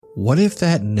What if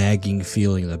that nagging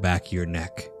feeling in the back of your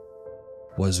neck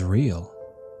was real?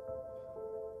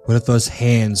 What if those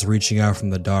hands reaching out from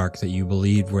the dark that you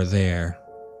believed were there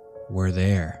were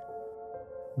there?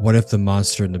 What if the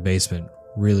monster in the basement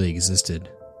really existed?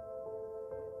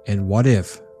 And what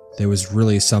if there was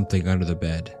really something under the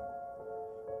bed?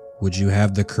 Would you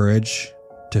have the courage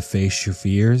to face your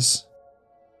fears?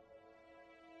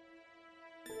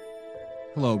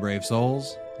 Hello, brave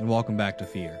souls, and welcome back to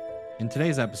Fear. In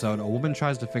today's episode, a woman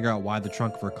tries to figure out why the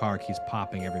trunk of her car keeps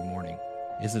popping every morning.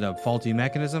 Is it a faulty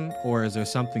mechanism, or is there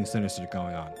something sinister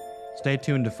going on? Stay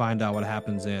tuned to find out what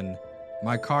happens in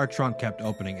My Car Trunk Kept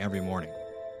Opening Every Morning.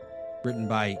 Written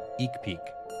by Eek Peek.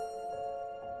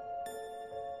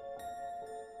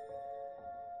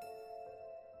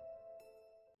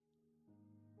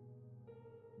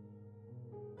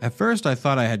 At first, I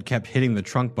thought I had kept hitting the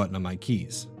trunk button on my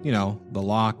keys. You know, the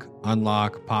lock,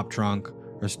 unlock, pop trunk,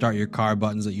 or start your car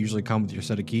buttons that usually come with your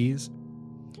set of keys.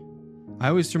 I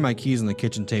always threw my keys on the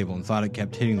kitchen table and thought it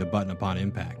kept hitting the button upon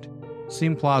impact.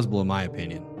 Seemed plausible in my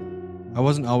opinion. I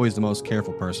wasn't always the most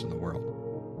careful person in the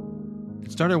world.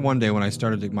 It started one day when I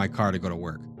started my car to go to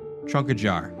work. Trunk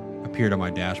ajar appeared on my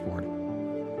dashboard.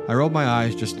 I rolled my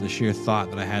eyes just at the sheer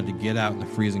thought that I had to get out in the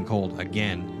freezing cold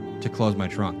again to close my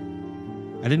trunk.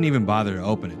 I didn't even bother to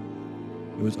open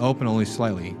it. It was open only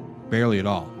slightly, barely at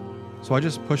all, so I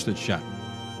just pushed it shut.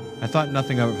 I thought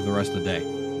nothing of it for the rest of the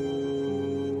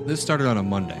day. This started on a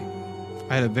Monday.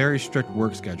 I had a very strict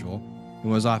work schedule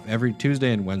and was off every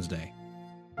Tuesday and Wednesday.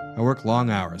 I work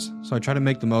long hours, so I try to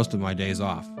make the most of my days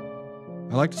off.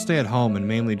 I like to stay at home and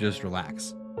mainly just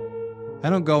relax.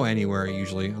 I don't go anywhere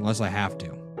usually unless I have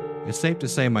to. It's safe to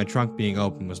say my trunk being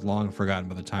open was long forgotten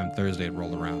by the time Thursday had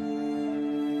rolled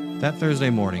around. That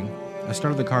Thursday morning, I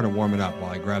started the car to warm it up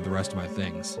while I grabbed the rest of my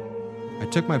things. I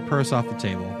took my purse off the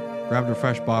table, grabbed a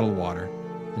fresh bottle of water,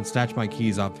 and snatched my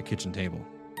keys off the kitchen table.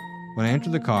 When I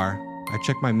entered the car, I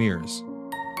checked my mirrors,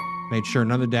 made sure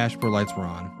none of the dashboard lights were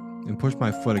on, and pushed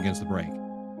my foot against the brake.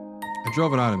 I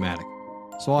drove it automatic,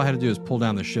 so all I had to do was pull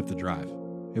down the shift to drive.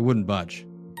 It wouldn't budge.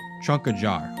 Trunk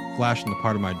ajar flashed on the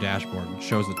part of my dashboard which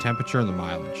shows the temperature and the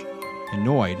mileage.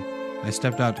 Annoyed, I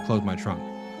stepped out to close my trunk.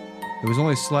 It was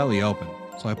only slightly open,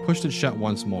 so I pushed it shut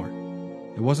once more.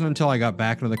 It wasn't until I got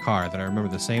back into the car that I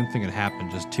remembered the same thing had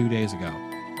happened just 2 days ago.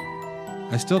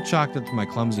 I still chalked it to my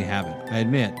clumsy habit. I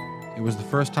admit, it was the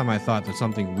first time I thought that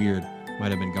something weird might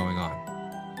have been going on.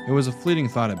 It was a fleeting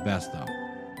thought at best, though.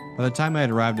 By the time I had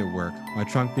arrived at work, my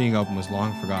trunk being open was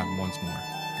long forgotten once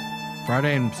more.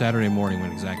 Friday and Saturday morning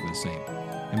went exactly the same,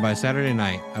 and by Saturday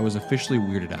night, I was officially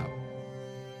weirded out.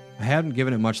 I hadn't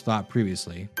given it much thought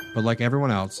previously, but like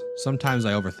everyone else, sometimes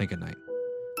I overthink at night.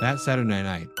 That Saturday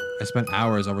night, I spent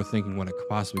hours overthinking what it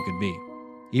possibly could be.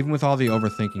 Even with all the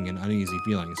overthinking and uneasy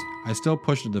feelings, I still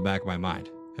pushed it to the back of my mind.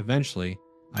 Eventually,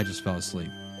 I just fell asleep.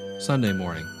 Sunday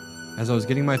morning, as I was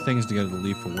getting my things together to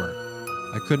leave for work,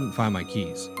 I couldn't find my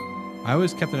keys. I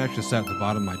always kept an extra set at the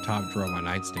bottom of my top drawer of my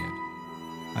nightstand.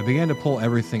 I began to pull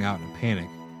everything out in a panic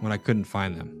when I couldn't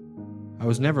find them. I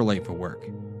was never late for work,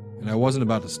 and I wasn't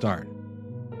about to start.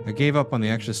 I gave up on the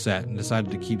extra set and decided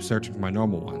to keep searching for my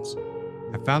normal ones.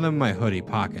 I found them in my hoodie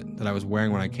pocket that I was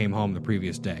wearing when I came home the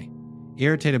previous day.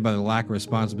 Irritated by the lack of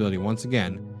responsibility once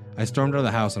again, I stormed out of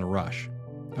the house in a rush.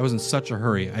 I was in such a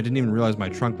hurry, I didn't even realize my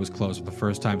trunk was closed for the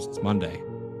first time since Monday.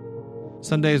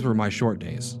 Sundays were my short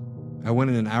days. I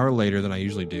went in an hour later than I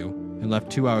usually do, and left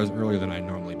 2 hours earlier than I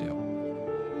normally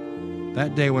do.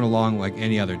 That day went along like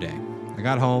any other day. I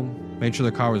got home, made sure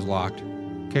the car was locked,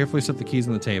 carefully set the keys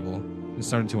on the table, and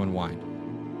started to unwind.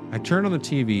 I turned on the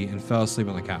TV and fell asleep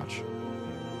on the couch.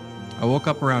 I woke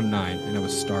up around 9 and I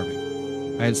was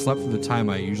starving. I had slept for the time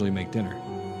I usually make dinner.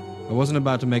 I wasn't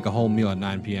about to make a whole meal at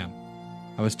 9 p.m.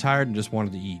 I was tired and just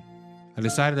wanted to eat. I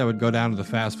decided I would go down to the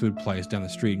fast food place down the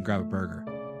street and grab a burger.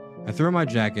 I threw on my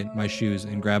jacket, my shoes,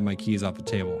 and grabbed my keys off the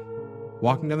table.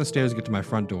 Walking down the stairs to get to my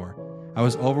front door, I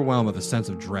was overwhelmed with a sense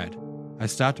of dread. I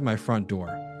stopped at my front door.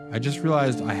 I just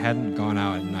realized I hadn't gone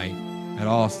out at night at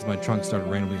all since my trunk started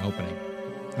randomly opening.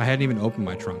 I hadn't even opened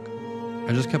my trunk.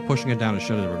 I just kept pushing it down to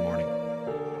shut it every morning.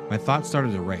 My thoughts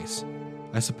started to race.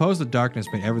 I suppose the darkness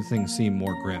made everything seem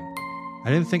more grim.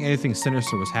 I didn't think anything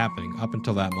sinister was happening up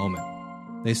until that moment.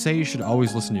 They say you should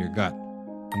always listen to your gut.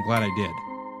 I'm glad I did.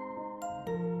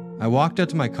 I walked out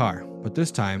to my car, but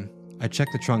this time, I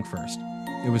checked the trunk first.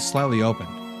 It was slightly open.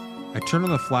 I turned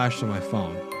on the flash on my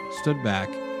phone, stood back,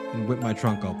 and whipped my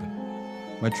trunk open.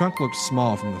 My trunk looked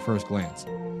small from the first glance,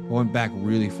 but went back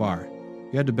really far.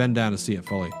 You had to bend down to see it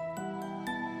fully.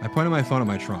 I pointed my phone at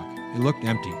my trunk. It looked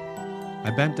empty.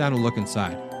 I bent down to look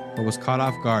inside, but was caught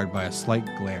off guard by a slight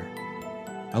glare.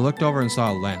 I looked over and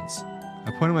saw a lens.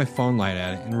 I pointed my phone light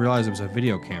at it and realized it was a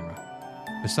video camera.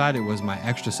 Beside it was my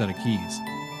extra set of keys.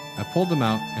 I pulled them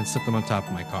out and set them on top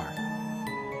of my car.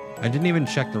 I didn't even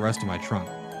check the rest of my trunk.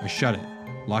 I shut it,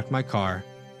 locked my car,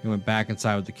 and went back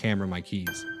inside with the camera and my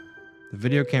keys. The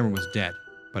video camera was dead,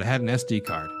 but it had an SD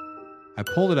card. I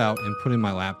pulled it out and put it in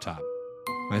my laptop.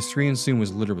 My screen soon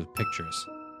was littered with pictures.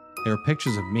 There were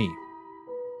pictures of me.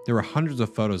 There were hundreds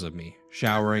of photos of me,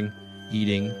 showering,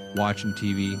 eating, watching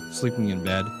TV, sleeping in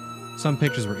bed. Some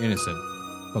pictures were innocent,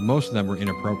 but most of them were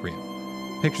inappropriate.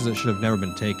 Pictures that should have never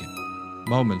been taken.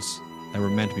 Moments that were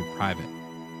meant to be private.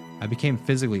 I became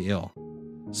physically ill.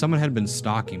 Someone had been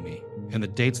stalking me, and the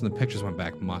dates in the pictures went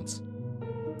back months.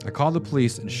 I called the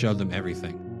police and showed them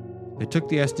everything. They took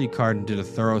the SD card and did a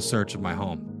thorough search of my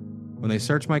home. When they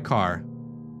searched my car,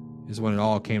 is when it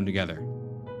all came together.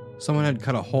 Someone had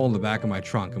cut a hole in the back of my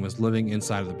trunk and was living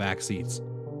inside of the back seats.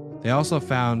 They also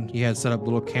found he had set up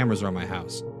little cameras around my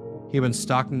house. He had been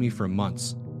stalking me for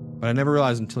months, but I never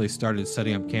realized until he started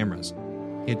setting up cameras.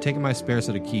 He had taken my spare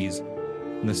set of keys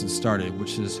when this had started,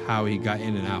 which is how he got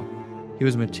in and out. He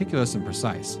was meticulous and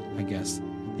precise, I guess.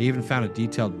 They even found a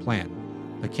detailed plan.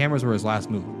 The cameras were his last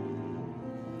move.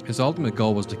 His ultimate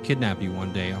goal was to kidnap me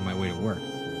one day on my way to work.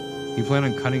 He planned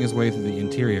on cutting his way through the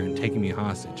interior and taking me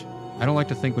hostage. I don't like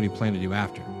to think what he planned to do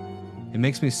after. It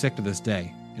makes me sick to this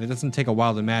day, and it doesn't take a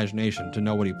wild imagination to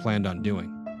know what he planned on doing.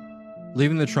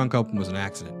 Leaving the trunk open was an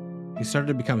accident. He started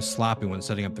to become sloppy when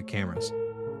setting up the cameras.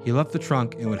 He left the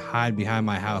trunk and would hide behind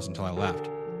my house until I left.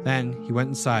 Then, he went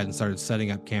inside and started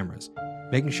setting up cameras,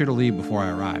 making sure to leave before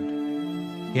I arrived.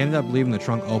 He ended up leaving the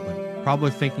trunk open,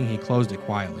 probably thinking he closed it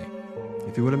quietly.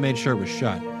 If he would have made sure it was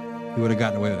shut, he would have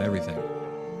gotten away with everything.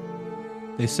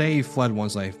 They say he fled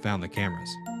once I found the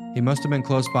cameras. He must have been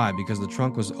close by because the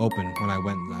trunk was open when I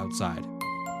went outside.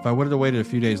 If I would have waited a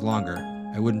few days longer,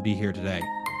 I wouldn't be here today.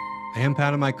 I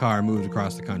impounded my car and moved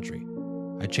across the country.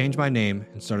 I changed my name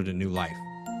and started a new life.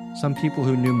 Some people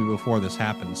who knew me before this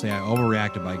happened say I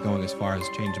overreacted by going as far as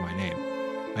changing my name.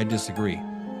 I disagree.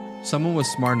 Someone was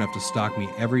smart enough to stalk me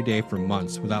every day for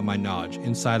months without my knowledge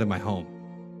inside of my home.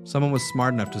 Someone was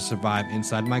smart enough to survive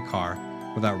inside my car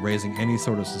without raising any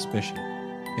sort of suspicion.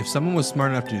 If someone was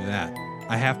smart enough to do that,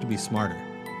 I have to be smarter.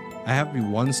 I have to be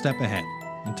one step ahead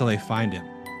until they find him.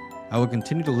 I will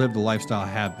continue to live the lifestyle I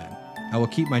have been. I will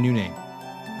keep my new name.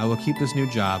 I will keep this new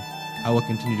job. I will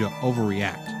continue to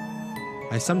overreact.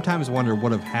 I sometimes wonder what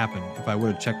would have happened if I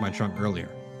would have checked my trunk earlier.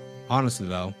 Honestly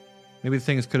though, maybe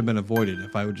things could have been avoided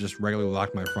if I would just regularly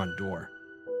lock my front door.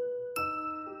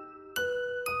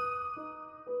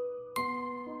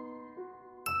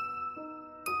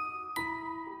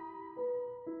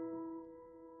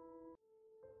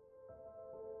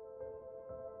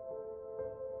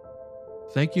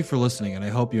 Thank you for listening, and I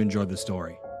hope you enjoyed the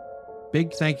story.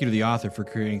 Big thank you to the author for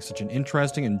creating such an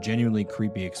interesting and genuinely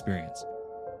creepy experience.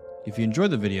 If you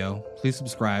enjoyed the video, please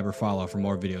subscribe or follow for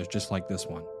more videos just like this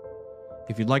one.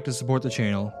 If you'd like to support the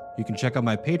channel, you can check out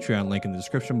my Patreon link in the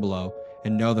description below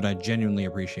and know that I genuinely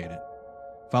appreciate it.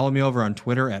 Follow me over on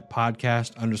Twitter at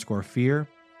podcast_fear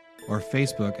or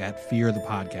Facebook at Fear the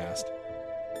Podcast.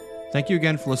 Thank you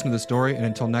again for listening to the story, and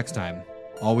until next time,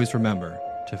 always remember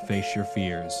to face your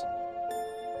fears.